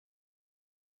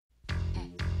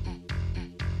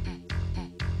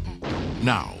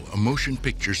Now, a motion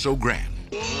picture so grand,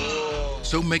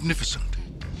 so magnificent,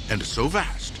 and so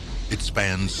vast, it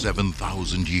spans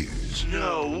 7,000 years.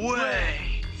 No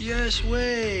way! Yes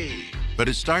way! But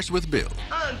it starts with Bill.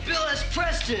 I'm Bill S.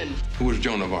 Preston! Who was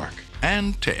Joan of Arc?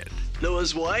 And Ted.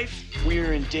 Noah's wife?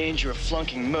 We're in danger of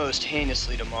flunking most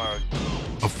heinously tomorrow.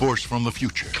 A force from the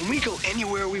future. Can we go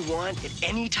anywhere we want at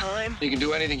any time? You can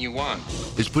do anything you want.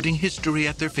 Is putting history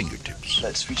at their fingertips.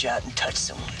 Let's reach out and touch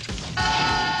someone.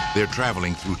 They're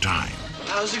traveling through time.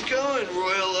 How's it going,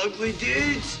 Royal Ugly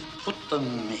Dudes? Put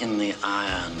them in the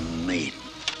Iron Maiden.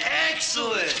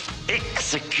 Excellent!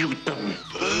 Execute them.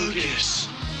 Bogus.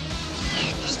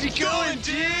 How's it going,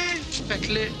 dude?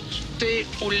 Faites-les jeter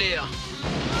au l'air.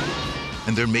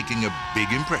 And they're making a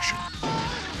big impression.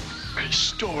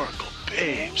 Historical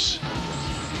babes.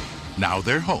 Now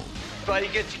they're home. Everybody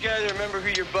get together, remember who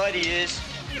your buddy is.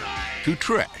 To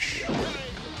trash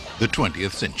the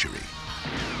 20th century.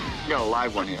 You got a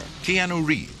live one here. Keanu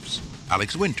Reeves,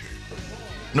 Alex Winter,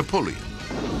 Napoleon,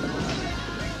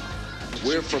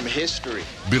 We're from history.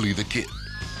 Billy the Kid.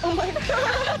 Oh my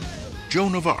God!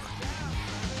 Joan of Arc,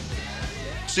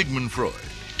 Sigmund Freud,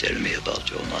 Tell me about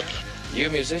your mother. You a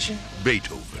musician?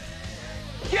 Beethoven,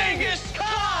 Genghis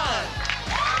Khan!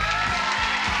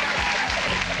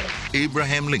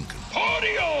 Abraham Lincoln,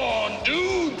 Party on,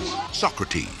 dudes!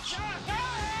 Socrates,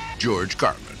 George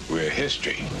Carlin. We're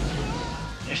history.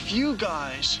 If you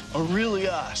guys are really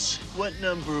us, what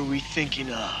number are we thinking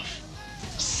of?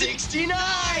 69,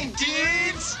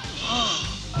 dudes!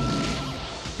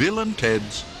 Bill and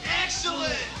Ted's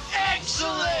Excellent!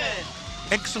 Excellent!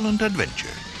 Excellent Adventure.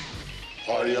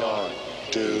 Party on,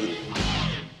 dude.